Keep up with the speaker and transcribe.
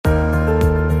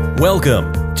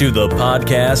Welcome to the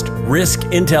podcast Risk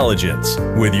Intelligence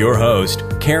with your host,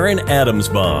 Karen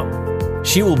Adamsbaum.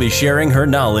 She will be sharing her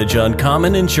knowledge on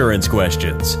common insurance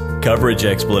questions, coverage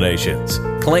explanations,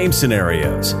 claim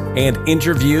scenarios, and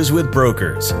interviews with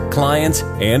brokers, clients,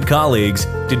 and colleagues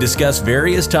to discuss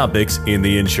various topics in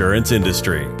the insurance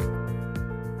industry.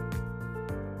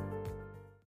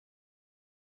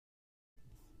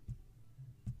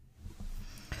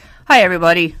 Hi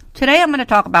everybody. Today I'm going to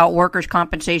talk about workers'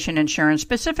 compensation insurance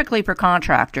specifically for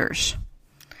contractors.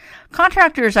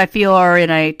 Contractors, I feel, are in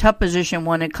a tough position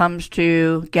when it comes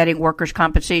to getting workers'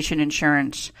 compensation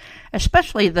insurance,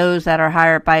 especially those that are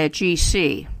hired by a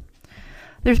GC.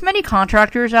 There's many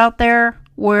contractors out there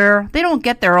where they don't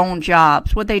get their own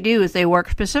jobs. What they do is they work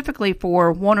specifically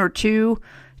for one or two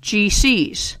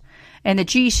GCs, and the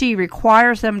GC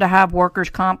requires them to have workers'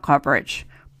 comp coverage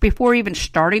before even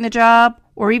starting the job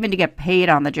or even to get paid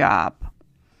on the job.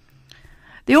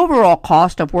 The overall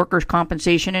cost of workers'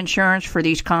 compensation insurance for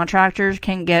these contractors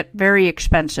can get very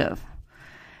expensive.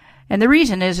 And the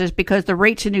reason is because the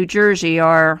rates in New Jersey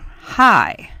are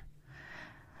high.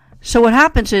 So what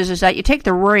happens is that you take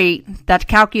the rate that's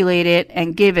calculated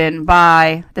and given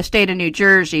by the state of New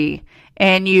Jersey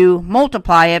and you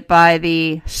multiply it by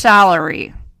the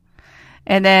salary.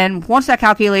 And then once that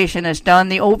calculation is done,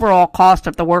 the overall cost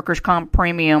of the workers' comp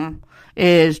premium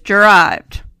is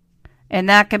derived. And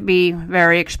that can be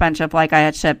very expensive, like I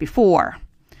had said before.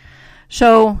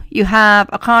 So you have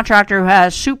a contractor who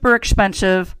has super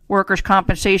expensive workers'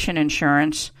 compensation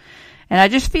insurance, and I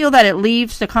just feel that it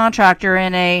leaves the contractor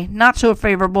in a not so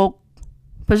favorable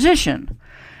position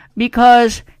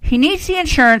because he needs the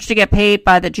insurance to get paid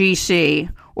by the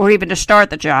GC or even to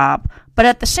start the job. But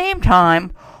at the same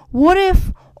time, what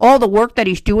if all the work that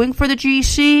he's doing for the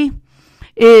GC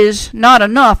is not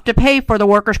enough to pay for the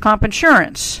workers' comp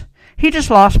insurance? He just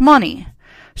lost money.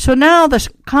 So now this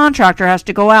contractor has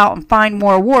to go out and find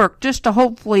more work just to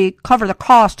hopefully cover the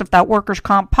cost of that workers'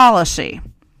 comp policy.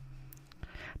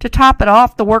 To top it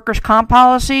off, the workers' comp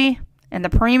policy and the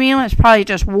premium is probably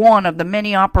just one of the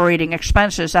many operating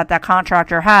expenses that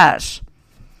contractor has.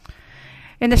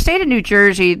 In the state of New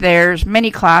Jersey, there's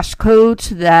many class codes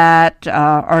that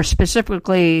are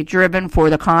specifically driven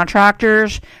for the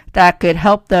contractors that could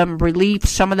help them relieve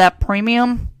some of that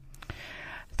premium.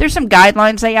 There's some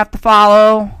guidelines that you have to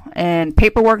follow and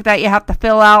paperwork that you have to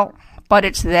fill out, but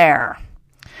it's there.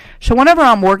 So whenever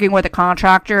I'm working with a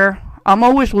contractor, I'm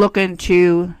always looking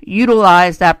to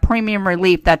utilize that premium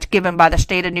relief that's given by the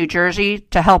state of New Jersey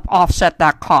to help offset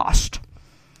that cost.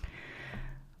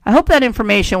 I hope that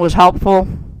information was helpful.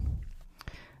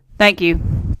 Thank you.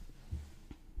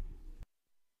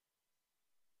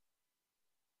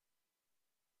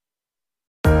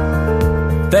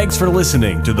 Thanks for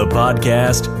listening to the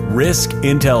podcast Risk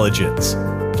Intelligence.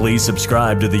 Please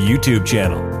subscribe to the YouTube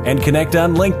channel and connect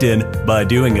on LinkedIn by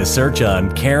doing a search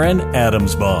on Karen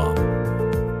Adamsbaum.